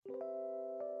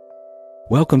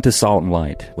Welcome to Salt and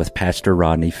Light with Pastor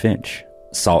Rodney Finch.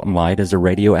 Salt and Light is a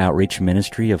radio outreach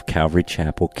ministry of Calvary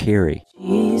Chapel, Cary.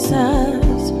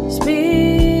 Jesus,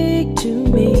 speak to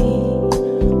me.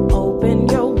 Open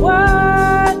your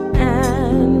word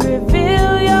and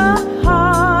reveal your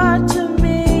heart to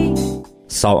me.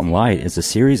 Salt and Light is a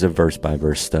series of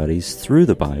verse-by-verse studies through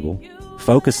the Bible,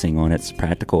 focusing on its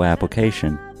practical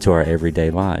application to our everyday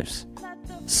lives.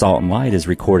 Salt and Light is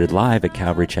recorded live at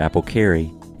Calvary Chapel, Cary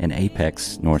in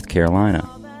Apex, North Carolina.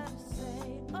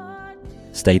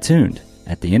 Stay tuned.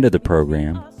 At the end of the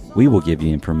program, we will give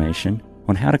you information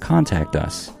on how to contact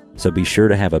us, so be sure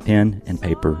to have a pen and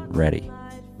paper ready.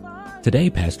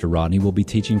 Today, Pastor Rodney will be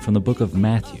teaching from the book of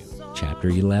Matthew, chapter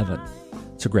 11.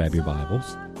 So grab your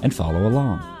Bibles and follow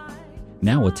along.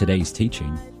 Now with today's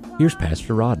teaching, here's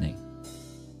Pastor Rodney.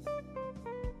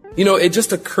 You know, it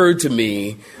just occurred to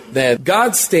me that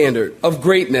God's standard of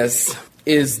greatness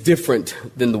is different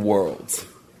than the world's.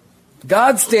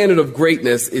 God's standard of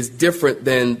greatness is different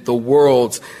than the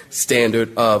world's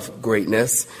standard of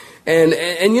greatness. And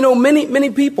you know, many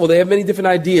people, they have many different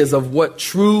ideas of what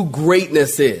true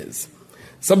greatness is.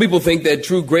 Some people think that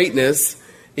true greatness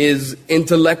is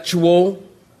intellectual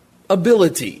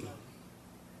ability.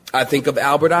 I think of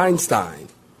Albert Einstein.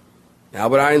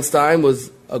 Albert Einstein was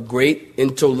a great,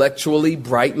 intellectually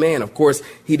bright man. Of course,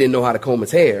 he didn't know how to comb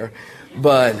his hair,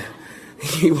 but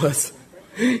he was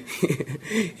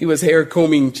hair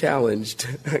combing challenged,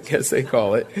 I guess they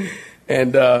call it.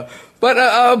 And but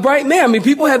a bright man. I mean,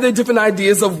 people have their different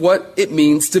ideas of what it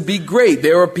means to be great.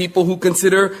 There are people who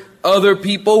consider other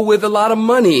people with a lot of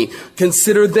money,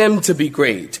 consider them to be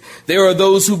great. There are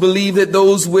those who believe that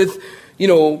those with,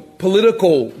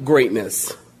 political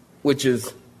greatness, which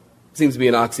seems to be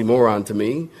an oxymoron to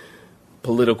me,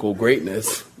 political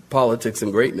greatness, politics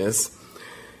and greatness.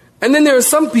 And then there are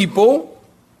some people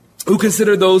who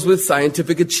consider those with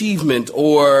scientific achievement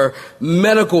or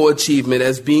medical achievement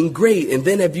as being great. And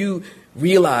then have you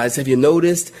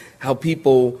noticed how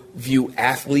people view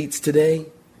athletes today?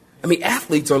 I mean,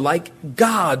 athletes are like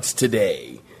gods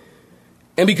today.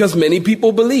 And because many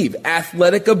people believe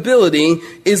athletic ability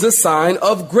is a sign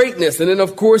of greatness. And then,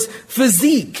 of course,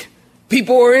 physique.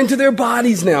 People are into their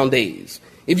bodies nowadays.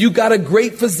 If you got a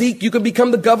great physique, you can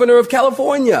become the governor of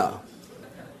California.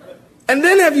 And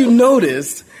then have you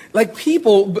noticed, like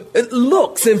people,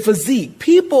 looks and physique,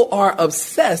 people are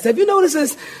obsessed. Have you noticed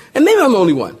this? And maybe I'm the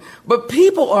only one, but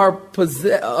people are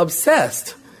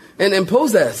obsessed and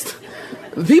possessed.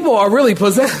 People are really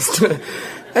possessed.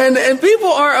 And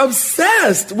people are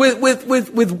obsessed with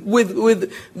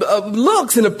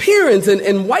looks and appearance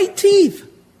and white teeth.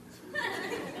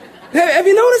 Have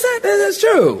you noticed that? That's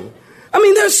true. I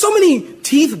mean, there's so many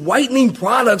teeth whitening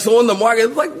products on the market.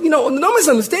 It's like, don't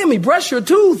misunderstand me. Brush your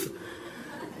tooth.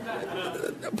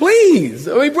 Please.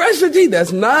 I mean, brush your teeth.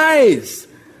 That's nice.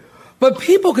 But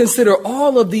people consider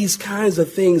all of these kinds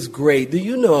of things great. Do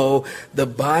you know the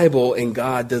Bible and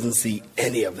God doesn't see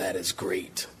any of that as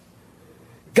great?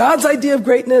 God's idea of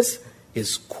greatness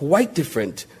is quite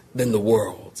different than the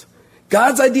world's.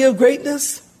 God's idea of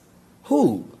greatness?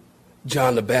 Who?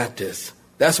 John the Baptist.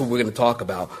 That's what we're going to talk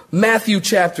about. Matthew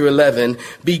chapter 11,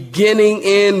 beginning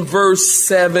in verse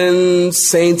 7.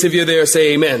 Saints, if you're there,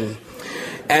 say amen.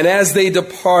 And as they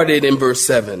departed in verse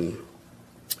 7,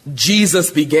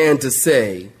 Jesus began to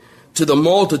say to the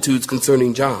multitudes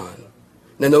concerning John.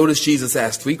 Now notice Jesus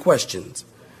asked 3 questions,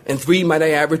 and 3, might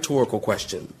I add, rhetorical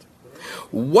questions.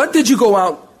 What did you go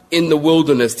out in the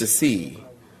wilderness to see?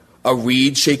 A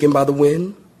reed shaken by the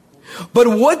wind? But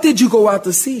what did you go out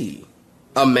to see?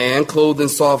 A man clothed in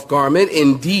soft garment?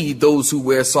 Indeed, those who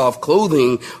wear soft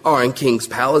clothing are in king's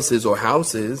palaces or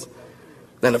houses.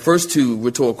 Now, the first 2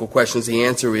 rhetorical questions, the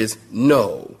answer is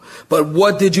no. But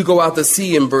what did you go out to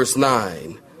see in verse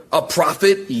 9? A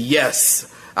prophet? Yes.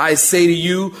 I say to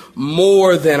you,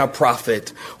 more than a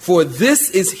prophet. For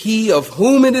this is he of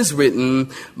whom it is written,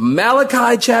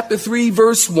 Malachi chapter 3,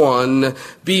 verse 1,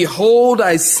 Behold,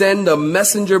 I send a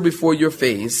messenger before your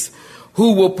face,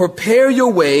 who will prepare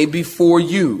your way before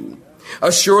you.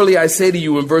 Surely I say to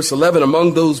you in verse 11,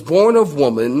 among those born of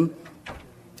woman,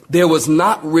 there was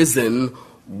not risen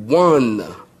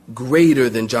one greater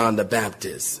than John the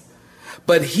Baptist.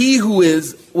 But he who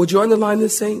is, would you underline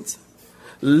this, saints?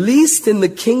 Least in the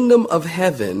kingdom of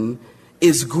heaven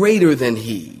is greater than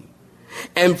he.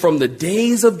 And from the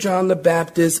days of John the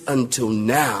Baptist until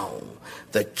now,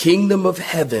 the kingdom of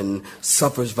heaven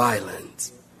suffers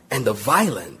violence, and the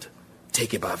violent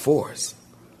take it by force.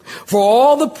 For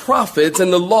all the prophets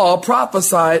and the law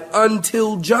prophesied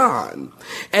until John.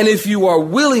 And if you are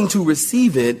willing to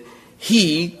receive it,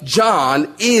 he,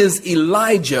 John, is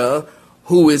Elijah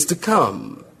who is to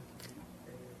come.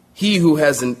 He who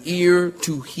has an ear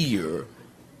to hear,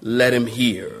 let him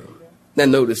hear. Now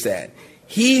notice that.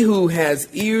 He who has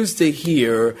ears to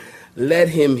hear, let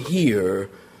him hear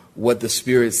what the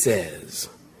Spirit says.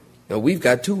 Now we've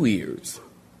got 2 ears.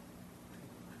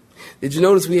 Did you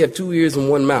notice we have 2 ears and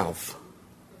 1 mouth?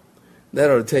 That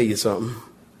ought to tell you something.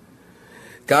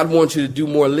 God wants you to do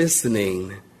more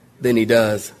listening than he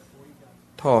does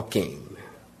talking.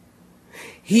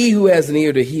 He who has an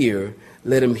ear to hear,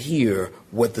 let him hear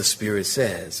what the Spirit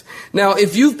says. Now,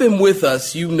 if you've been with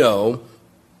us, you know,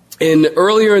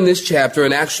 earlier in this chapter,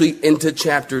 and actually into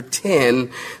chapter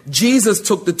 10, Jesus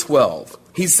took the 12.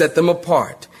 He set them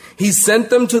apart. He sent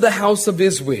them to the house of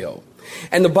Israel.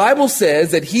 And the Bible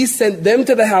says that he sent them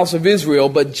to the house of Israel,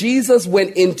 but Jesus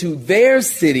went into their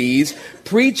cities,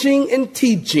 preaching and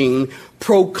teaching,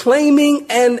 proclaiming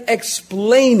and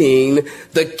explaining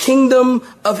the kingdom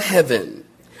of heaven.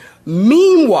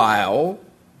 Meanwhile,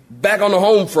 back on the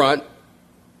home front,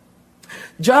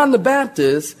 John the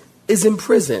Baptist is in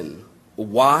prison.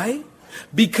 Why?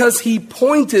 Because he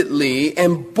pointedly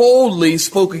and boldly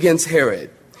spoke against Herod.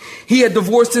 He had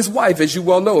divorced his wife, as you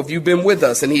well know, if you've been with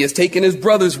us, and he has taken his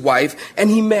brother's wife and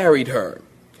he married her.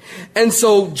 And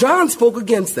so John spoke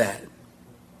against that.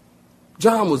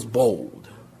 John was bold.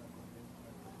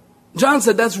 John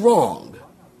said that's wrong.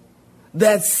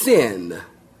 That's sin.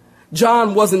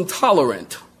 John wasn't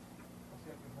tolerant.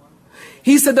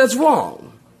 He said that's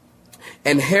wrong.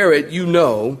 And Herod, you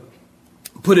know,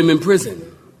 put him in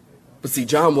prison. But see,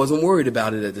 John wasn't worried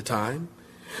about it at the time,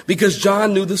 because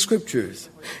John knew the scriptures.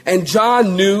 And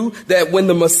John knew that when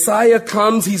the Messiah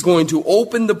comes, he's going to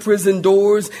open the prison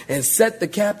doors and set the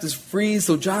captives free.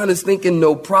 So John is thinking,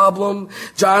 no problem.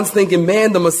 John's thinking,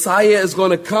 man, the Messiah is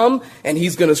going to come and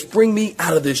he's going to spring me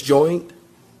out of this joint.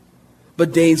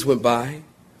 But days went by,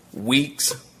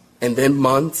 weeks, and then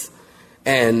months.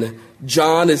 And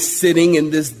John is sitting in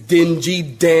this dingy,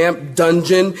 damp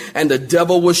dungeon, and the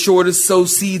devil was sure to sow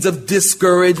seeds of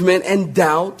discouragement and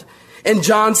doubt. And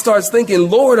John starts thinking,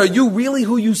 Lord, are you really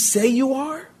who you say you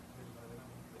are?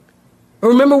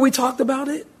 Remember we talked about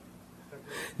it?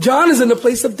 John is in a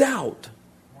place of doubt.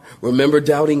 Remember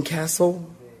Doubting Castle,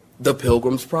 The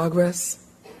Pilgrim's Progress?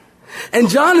 And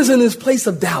John is in this place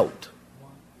of doubt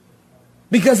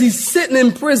because he's sitting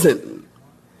in prison,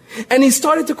 and he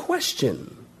started to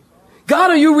question,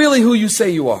 God, are you really who you say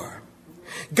you are?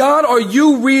 God, are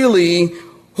you really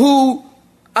who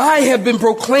I have been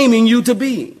proclaiming you to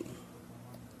be?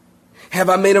 Have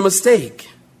I made a mistake?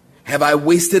 Have I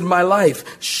wasted my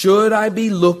life? Should I be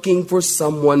looking for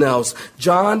someone else?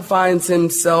 John finds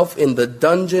himself in the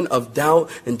dungeon of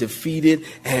doubt and defeated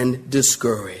and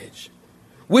discouraged,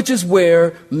 which is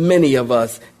where many of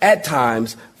us at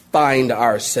times find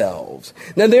ourselves.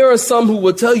 Now, there are some who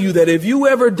will tell you that if you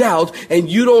ever doubt and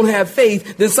you don't have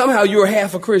faith, then somehow you're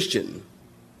half a Christian.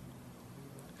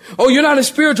 Oh, you're not as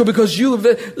spiritual because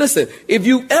listen, if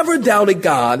you ever doubted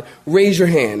God, raise your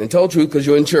hand and tell the truth because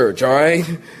you're in church, all right?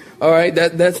 All right,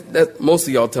 that's most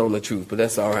of y'all telling the truth, but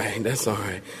that's all right. That's all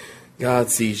right. God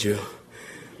sees you.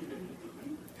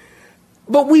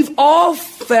 But we've all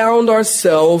found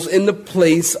ourselves in the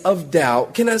place of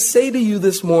doubt. Can I say to you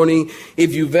this morning,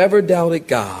 if you've ever doubted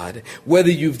God, whether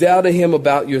you've doubted him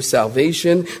about your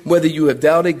salvation, whether you have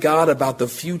doubted God about the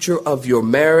future of your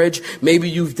marriage, maybe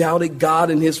you've doubted God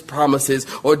and his promises,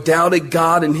 or doubted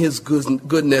God and his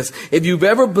goodness. If you've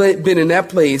ever been in that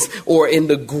place or in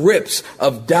the grips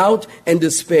of doubt and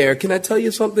despair, can I tell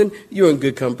you something? You're in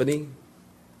good company.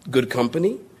 Good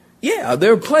company. Yeah,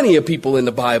 there are plenty of people in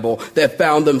the Bible that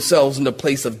found themselves in the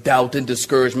place of doubt and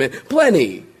discouragement.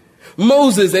 Plenty.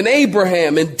 Moses and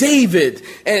Abraham and David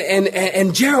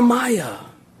and Jeremiah.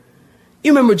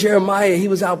 You remember Jeremiah? He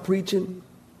was out preaching.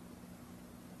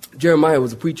 Jeremiah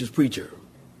was a preacher's preacher.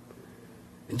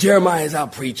 And Jeremiah is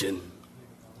out preaching.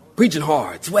 Preaching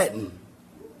hard, sweating.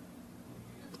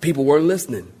 People weren't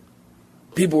listening.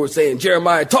 People were saying,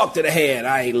 Jeremiah, talk to the head.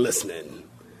 I ain't listening.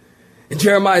 And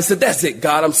Jeremiah said, that's it,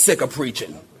 God, I'm sick of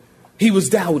preaching. He was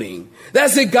doubting.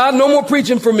 That's it, God, no more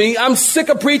preaching for me. I'm sick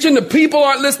of preaching. The people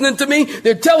aren't listening to me.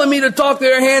 They're telling me to talk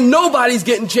their hand. Nobody's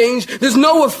getting changed. There's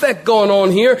no effect going on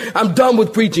here. I'm done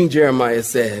with preaching, Jeremiah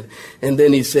said. And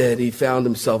then he said he found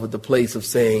himself at the place of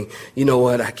saying, you know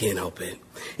what, I can't help it.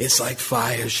 It's like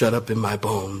fire shut up in my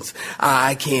bones.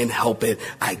 I can't help it.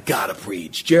 I gotta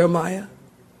preach. Jeremiah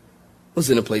was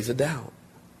in a place of doubt.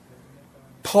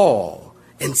 Paul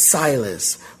and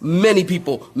Silas. Many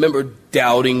people remember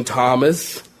doubting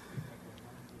Thomas.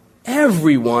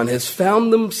 Everyone has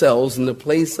found themselves in the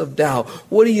place of doubt.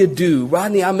 What do?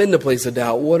 Rodney, I'm in the place of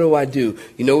doubt. What do I do?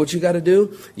 You know what you got to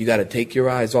do? You got to take your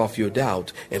eyes off your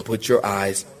doubt and put your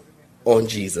eyes on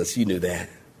Jesus. You knew that.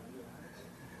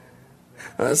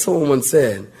 Someone once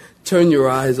said, turn your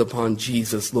eyes upon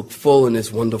Jesus, look full in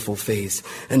his wonderful face,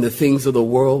 and the things of the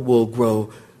world will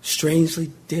grow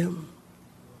strangely dim.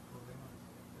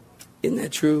 Isn't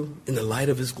that true? In the light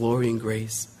of his glory and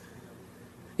grace.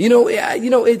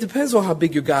 It depends on how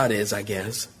big your God is, I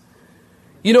guess.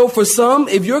 For some,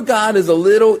 if your God is a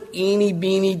little eeny,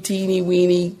 beeny, teeny,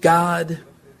 weeny God,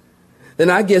 then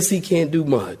I guess he can't do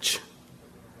much.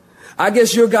 I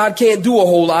guess your God can't do a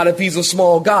whole lot if he's a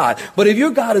small God. But if your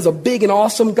God is a big and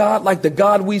awesome God like the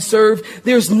God we serve,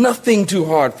 there's nothing too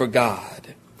hard for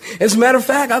God. As a matter of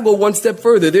fact, I'll go one step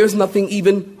further. There's nothing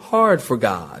even hard for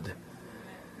God.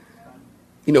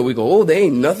 We go, there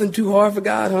ain't nothing too hard for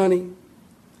God, honey.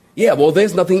 Yeah, well,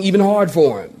 there's nothing even hard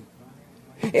for him.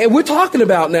 And we're talking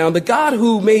about now the God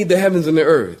who made the heavens and the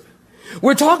earth.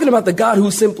 We're talking about the God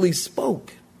who simply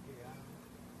spoke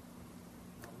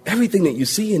everything that you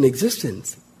see in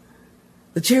existence.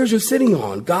 The chairs you're sitting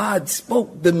on, God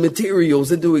spoke the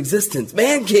materials into existence.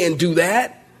 Man can't do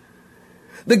that.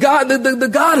 The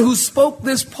God who spoke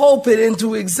this pulpit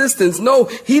into existence. No,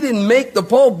 he didn't make the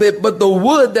pulpit, but the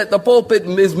wood that the pulpit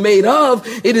is made of.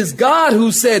 It is God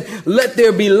who said, let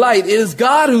there be light. It is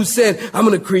God who said, I'm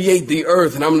going to create the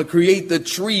earth and I'm going to create the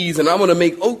trees and I'm going to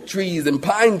make oak trees and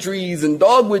pine trees and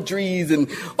dogwood trees and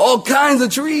all kinds of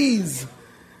trees.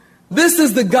 This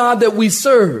is the God that we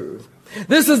serve.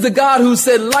 This is the God who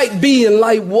said, light be and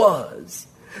light was.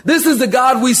 This is the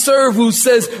God we serve who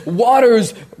says,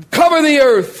 waters cover the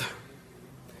earth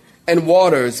and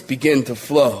waters begin to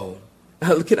flow.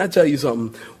 Can I tell you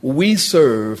something? We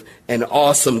serve an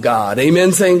awesome God.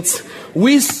 Amen, saints?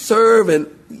 We serve, and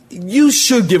you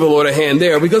should give the Lord a hand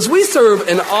there because we serve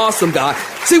an awesome God.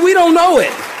 See, we don't know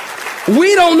it.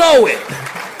 We don't know it.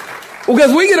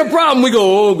 Because we get a problem, we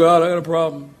go, oh God, I got a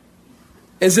problem.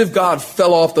 As if God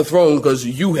fell off the throne because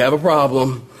you have a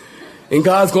problem. And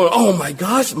God's going, oh my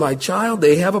gosh, my child,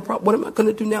 they have a problem. What am I going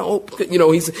to do now?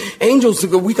 Oh, he's angels.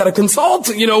 We got to consult.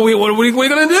 What are we going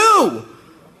to do?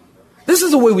 This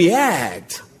is the way we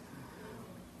act.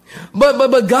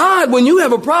 But God, when you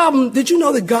have a problem, did you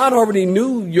know that God already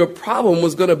knew your problem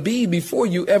was going to be before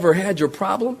you ever had your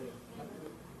problem?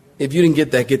 If you didn't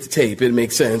get that, get the tape. It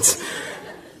makes sense.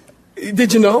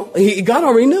 Did you know? God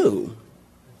already knew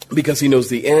because he knows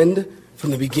the end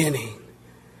from the beginning.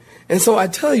 And so I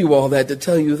tell you all that to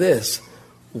tell you this.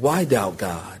 Why doubt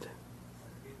God?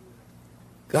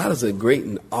 God is a great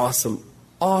and awesome,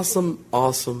 awesome,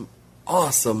 awesome,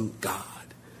 awesome God.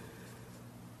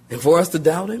 And for us to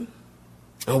doubt him,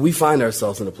 we find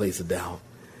ourselves in a place of doubt.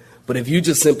 But if you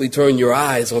just simply turn your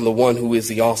eyes on the one who is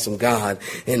the awesome God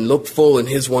and look full in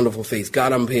his wonderful face,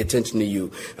 God, I'm going to pay attention to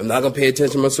you. I'm not going to pay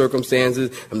attention to my circumstances.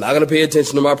 I'm not going to pay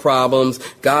attention to my problems.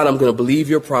 God, I'm going to believe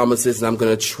your promises and I'm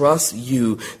going to trust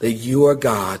you that you are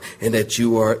God and that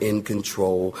you are in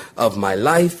control of my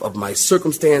life, of my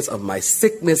circumstance, of my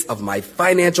sickness, of my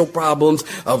financial problems,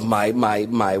 of my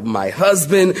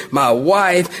husband, my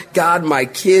wife, God, my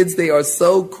kids. They are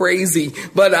so crazy,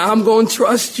 but I'm going to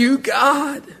trust you,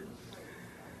 God.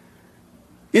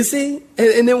 You see?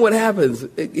 And then what happens?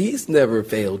 He's never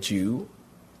failed you.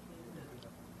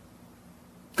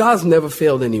 God's never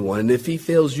failed anyone. And if he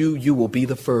fails you, you will be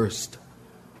the first.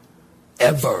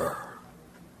 Ever.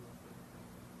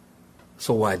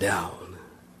 So why doubt?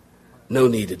 No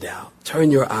need to doubt.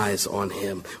 Turn your eyes on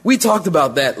him. We talked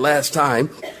about that last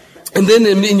time. And then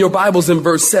in your Bibles in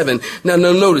verse 7, now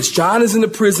notice, John is in the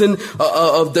prison in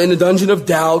the dungeon of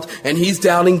doubt, and he's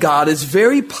doubting God. It's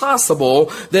very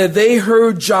possible that they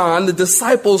heard John, the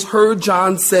disciples heard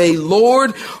John say,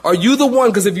 Lord, are you the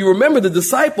one? Because if you remember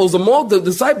John's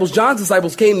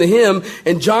disciples came to him,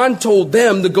 and John told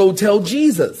them to go tell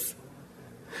Jesus.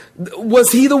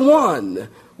 Was he the one?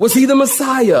 Was he the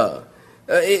Messiah?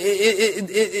 Are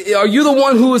you the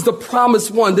one who is the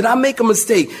promised one? Did I make a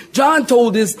mistake? John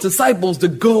told his disciples to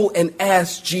go and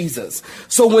ask Jesus.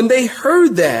 So when they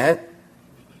heard that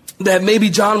maybe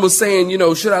John was saying,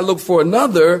 should I look for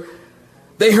another?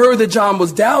 They heard that John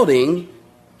was doubting.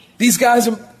 These guys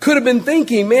could have been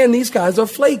thinking, man, these guys are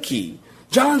flaky.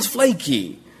 John's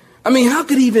flaky. I mean, how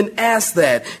could he even ask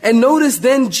that? And notice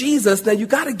then Jesus, now you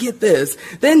got to get this.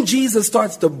 Then Jesus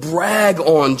starts to brag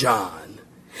on John.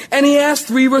 And he asked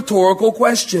 3 rhetorical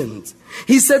questions.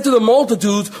 He said to the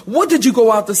multitudes, what did you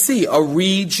go out to see? A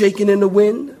reed shaking in the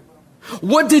wind?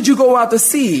 What did you go out to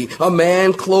see? A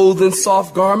man clothed in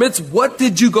soft garments? What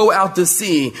did you go out to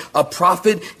see? A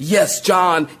prophet? Yes,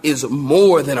 John is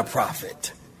more than a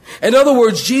prophet. In other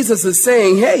words, Jesus is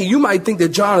saying, hey, you might think that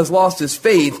John has lost his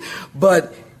faith,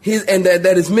 but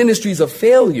that his ministry is a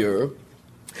failure.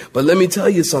 But let me tell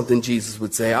you something, Jesus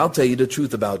would say. I'll tell you the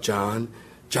truth about John.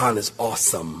 John is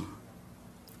awesome.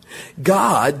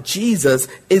 God, Jesus,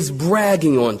 is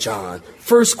bragging on John.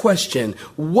 First question,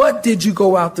 what did you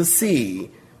go out to see?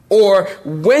 Or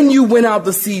when you went out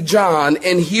to see John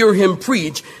and hear him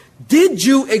preach, did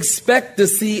you expect to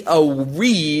see a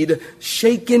reed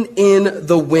shaken in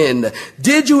the wind?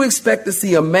 Did you expect to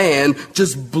see a man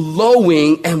just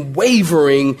blowing and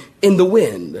wavering in the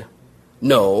wind?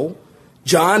 No,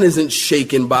 John isn't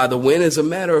shaken by the wind. As a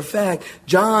matter of fact,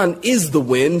 John is the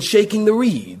wind shaking the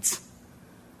reeds.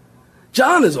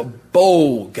 John is a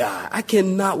bold guy. I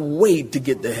cannot wait to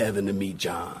get to heaven to meet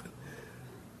John.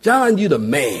 John, you the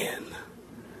man.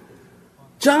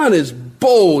 John is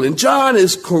bold and John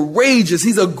is courageous.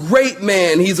 He's a great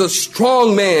man. He's a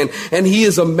strong man. And he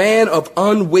is a man of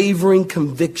unwavering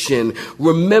conviction.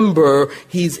 Remember,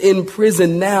 he's in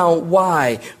prison now.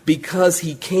 Why? Because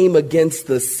he came against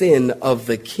the sin of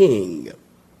the king.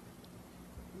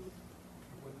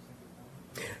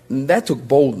 And that took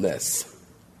boldness.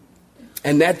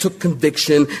 And that took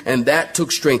conviction, and that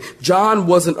took strength. John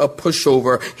wasn't a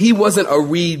pushover. He wasn't a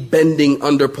reed bending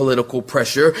under political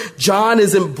pressure. John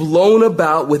isn't blown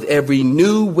about with every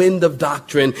new wind of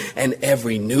doctrine and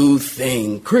every new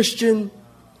thing. Christian,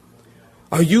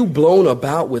 are you blown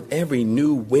about with every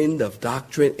new wind of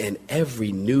doctrine and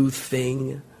every new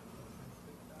thing?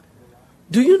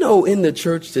 Do you know in the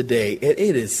church today, it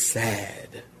is sad.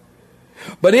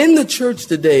 But in the church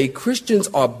today, Christians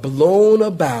are blown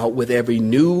about with every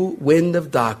new wind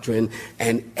of doctrine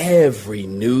and every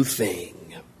new thing.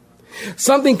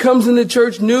 Something comes in the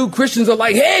church new, Christians are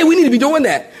like, hey, we need to be doing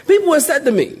that. People have said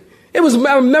to me,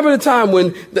 I remember the time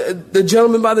when the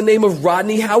gentleman by the name of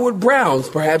Rodney Howard Brown,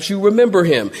 perhaps you remember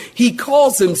him, he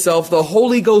calls himself the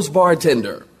Holy Ghost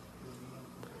bartender.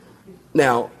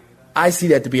 Now, I see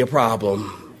that to be a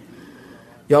problem.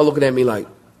 Y'all looking at me like,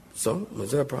 so, was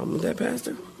there a problem with that,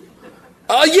 Pastor?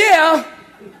 Yeah.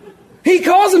 He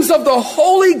calls himself the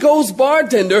Holy Ghost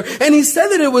bartender, and he said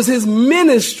that it was his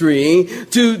ministry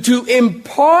to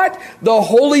impart the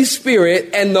Holy Spirit,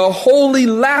 and the holy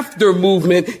laughter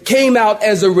movement came out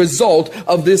as a result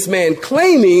of this man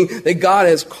claiming that God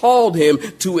has called him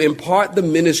to impart the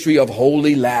ministry of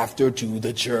holy laughter to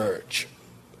the church.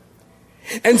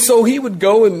 And so he would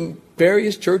go in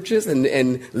various churches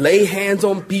and lay hands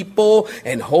on people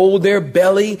and hold their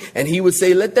belly. And he would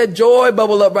say, let that joy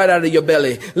bubble up right out of your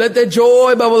belly. Let that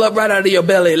joy bubble up right out of your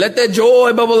belly. Let that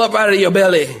joy bubble up right out of your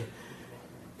belly.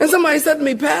 And somebody said to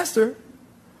me, Pastor,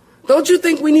 don't you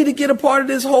think we need to get a part of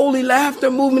this holy laughter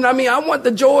movement? I mean, I want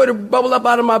the joy to bubble up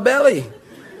out of my belly.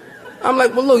 I'm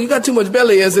like, well, look, you got too much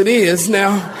belly as it is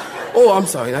now. Oh, I'm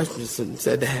sorry. I just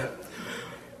said that.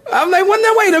 I'm like, well,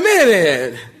 now, wait a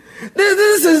minute.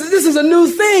 This is a new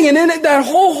thing. And then that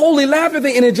whole holy laughter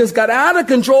thing, and it just got out of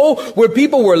control where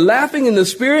people were laughing in the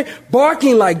spirit,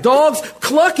 barking like dogs,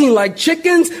 clucking like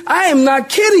chickens. I am not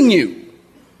kidding you.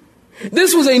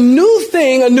 This was a new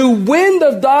thing, a new wind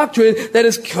of doctrine that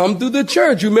has come through the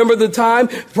church. You remember the time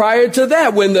prior to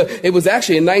that when it was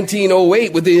actually in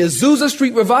 1908 with the Azusa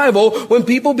Street revival when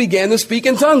people began to speak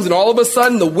in tongues. And all of a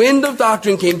sudden the wind of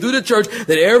doctrine came through the church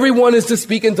that everyone is to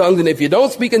speak in tongues. And if you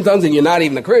don't speak in tongues, then you're not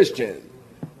even a Christian.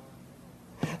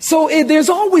 So there's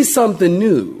always something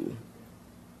new.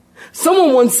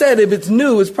 Someone once said if it's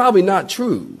new, it's probably not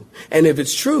true. And if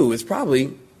it's true, it's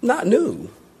probably not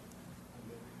new.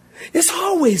 There's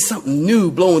always something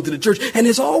new blowing through the church. And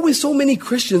there's always so many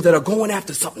Christians that are going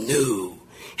after something new.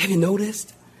 Have you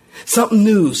noticed? Something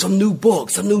new, some new book,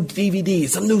 some new DVD,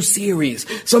 some new series,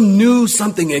 some new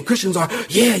something. And Christians are,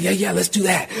 yeah, let's do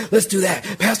that. Let's do that.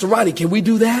 Pastor Rodney, can we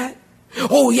do that?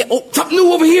 Oh, yeah. Oh, something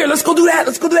new over here. Let's go do that.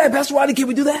 Let's go do that. Pastor Rodney, can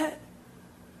we do that?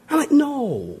 I'm like,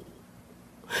 no.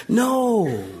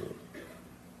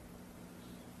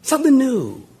 Something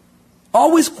new.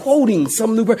 Always quoting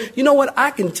some new verse. You know what?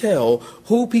 I can tell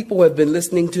who people have been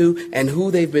listening to and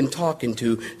who they've been talking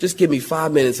to. Just give me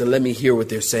 5 minutes and let me hear what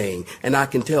they're saying. And I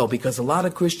can tell because a lot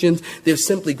of Christians, they're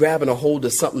simply grabbing a hold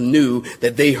of something new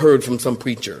that they heard from some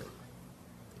preacher.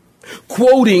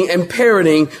 Quoting and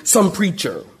parroting some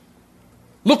preacher.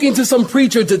 Looking to some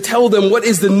preacher to tell them what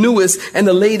is the newest and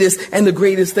the latest and the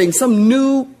greatest thing. Some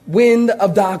new wind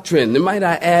of doctrine. And might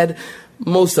I add,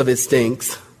 most of it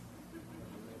stinks.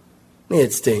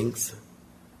 It stinks.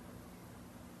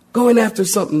 Going after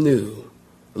something new.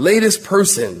 Latest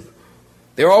person.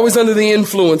 They're always under the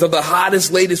influence of the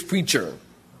hottest, latest preacher.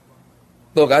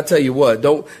 Look, I tell you what,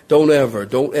 don't ever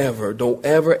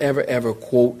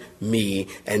quote me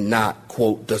and not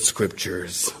quote the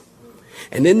scriptures.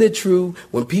 And isn't it true,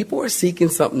 when people are seeking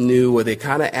something new, or they're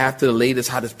kind of after the latest,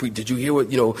 hottest preacher, did you hear what,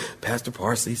 Pastor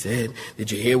Parsley said? Did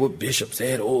you hear what Bishop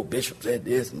said? Oh, Bishop said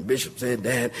this and Bishop said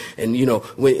that. And,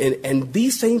 and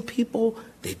these same people,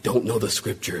 they don't know the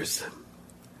scriptures.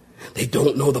 They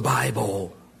don't know the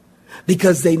Bible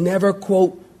because they never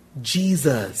quote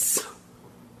Jesus.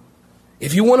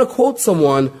 If you want to quote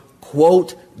someone,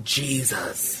 quote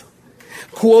Jesus.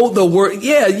 Quote the word.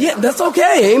 Yeah, that's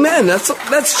okay. Amen.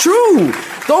 That's true.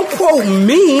 Don't quote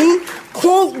me.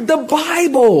 Quote the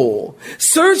Bible.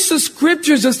 Search the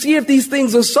scriptures to see if these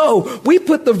things are so. We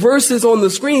put the verses on the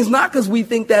screens not because we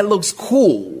think that looks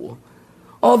cool,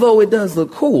 although it does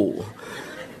look cool.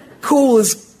 Cool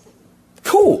is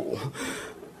cool.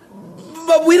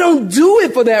 But we don't do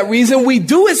it for that reason. We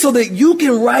do it so that you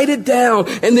can write it down,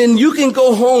 and then you can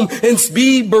go home and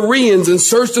be Bereans and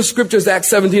search the scriptures, Acts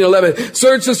 17:11.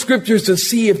 Search the scriptures to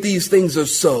see if these things are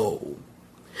so.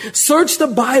 Search the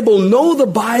Bible, know the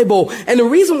Bible. And the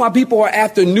reason why people are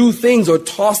after new things or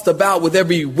tossed about with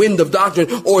every wind of doctrine,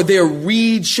 or their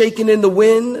reed shaking in the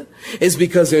wind, is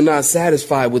because they're not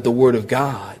satisfied with the word of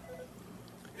God.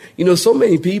 So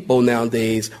many people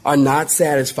nowadays are not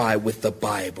satisfied with the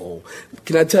Bible.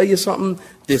 Can I tell you something?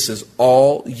 This is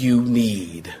all you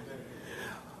need.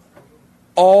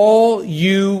 All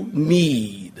you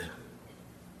need.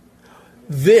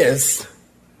 This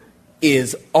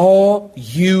is all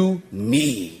you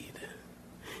need.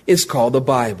 It's called the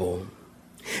Bible.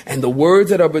 And the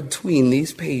words that are between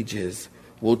these pages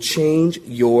will change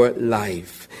your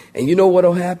life. And you know what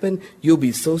will happen? You'll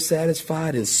be so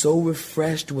satisfied and so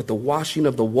refreshed with the washing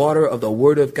of the water of the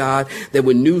Word of God that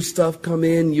when new stuff come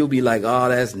in, you'll be like, oh,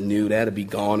 that's new. That'll be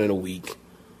gone in a week.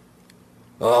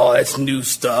 Oh, that's new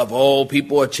stuff. Oh,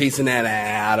 people are chasing that.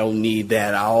 I don't need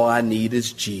that. All I need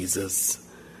is Jesus.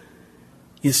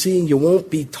 You see, you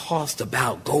won't be tossed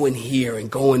about going here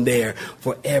and going there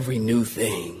for every new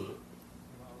thing.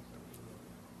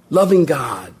 Loving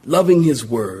God, loving his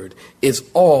word is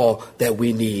all that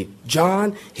we need.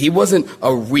 John, he wasn't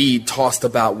a reed tossed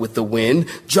about with the wind.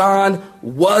 John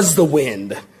was the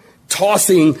wind,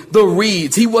 tossing the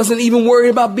reeds. He wasn't even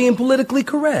worried about being politically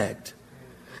correct.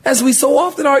 As we so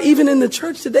often are, even in the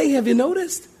church today, have you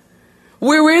noticed?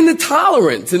 We're into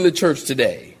tolerance in the church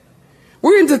today.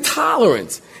 We're into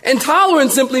tolerance. And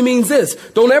tolerance simply means this.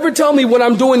 Don't ever tell me what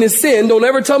I'm doing is sin. Don't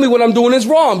ever tell me what I'm doing is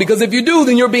wrong. Because if you do,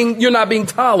 then you're not being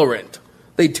tolerant.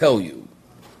 They tell you.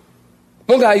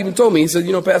 One guy even told me, he said,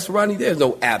 Pastor Rodney, there's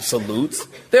no absolutes.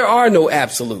 There are no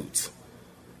absolutes.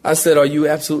 I said, are you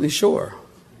absolutely sure?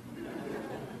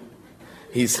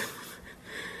 He said,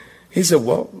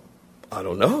 well, I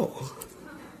don't know.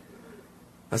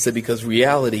 I said, because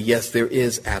reality, yes, there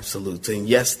is absolutes. And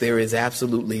yes, there is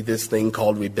absolutely this thing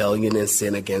called rebellion and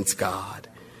sin against God.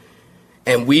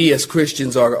 And we as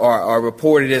Christians are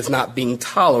reported as not being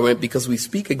tolerant because we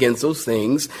speak against those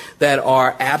things that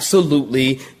are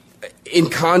absolutely in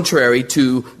contrary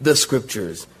to the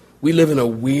scriptures. We live in a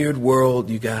weird world,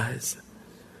 you guys.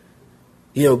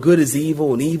 Good is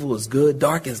evil and evil is good.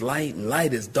 Dark is light and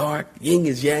light is dark. Yin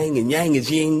is yang and yang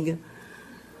is yin.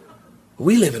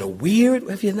 We live in a weird,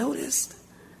 have you noticed?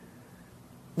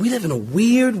 We live in a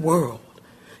weird world.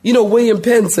 William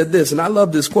Penn said this, and I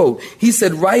love this quote. He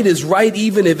said, right is right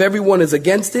even if everyone is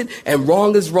against it, and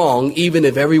wrong is wrong even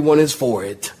if everyone is for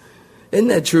it. Isn't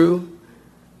that true?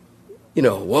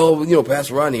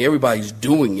 Pastor Rodney, everybody's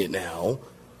doing it now.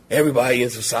 Everybody in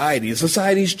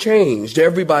society's changed.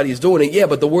 Everybody's doing it. Yeah,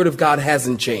 but the word of God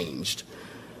hasn't changed.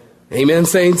 Amen,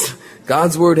 saints?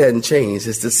 God's word hadn't changed.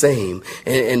 It's the same.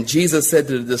 And Jesus said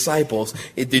to the disciples,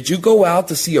 did you go out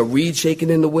to see a reed shaking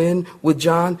in the wind with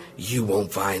John? You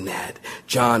won't find that.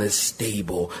 John is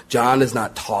stable. John is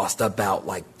not tossed about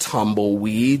like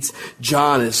tumbleweeds.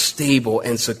 John is stable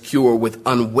and secure with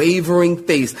unwavering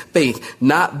faith,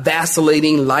 not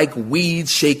vacillating like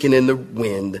weeds shaking in the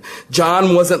wind.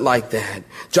 John wasn't like that.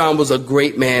 John was a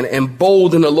great man and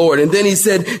bold in the Lord. And then he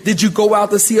said, did you go out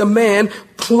to see a man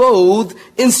clothed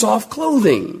in soft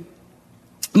clothing?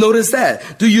 Notice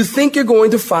that. Do you think you're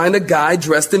going to find a guy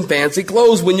dressed in fancy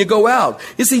clothes when you go out?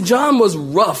 You see, John was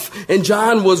rough and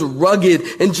John was rugged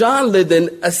and John lived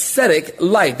an ascetic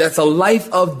life. That's a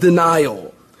life of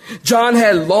denial. John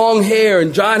had long hair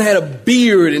and John had a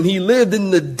beard and he lived in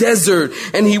the desert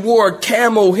and he wore a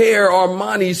camel hair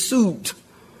Armani suit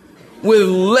with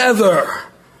leather.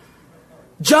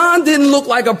 John didn't look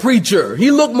like a preacher.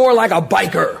 He looked more like a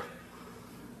biker.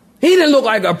 He didn't look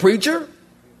like a preacher.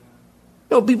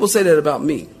 People say that about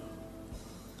me.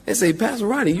 They say, Pastor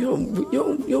Rodney, you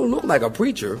don't look like a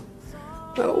preacher.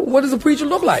 What does a preacher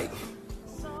look like?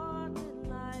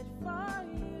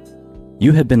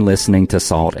 You have been listening to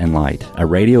Salt and Light, a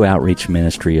radio outreach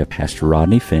ministry of Pastor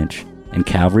Rodney Finch and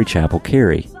Calvary Chapel,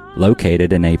 Cary,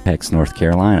 located in Apex, North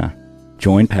Carolina.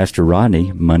 Join Pastor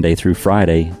Rodney Monday through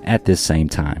Friday at this same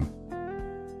time.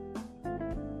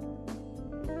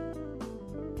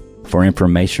 For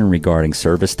information regarding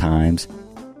service times,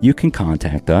 you can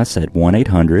contact us at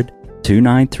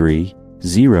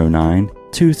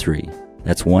 1-800-293-0923.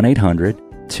 That's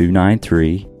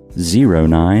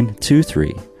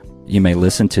 1-800-293-0923. You may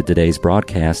listen to today's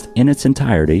broadcast in its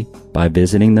entirety by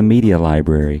visiting the media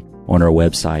library on our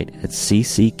website at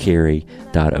cccary.org.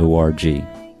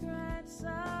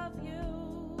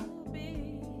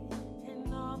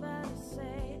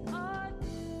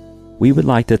 We would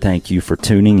like to thank you for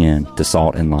tuning in to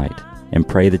Salt and Light and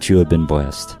pray that you have been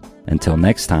blessed. Until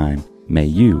next time, may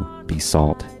you be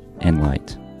salt and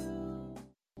light.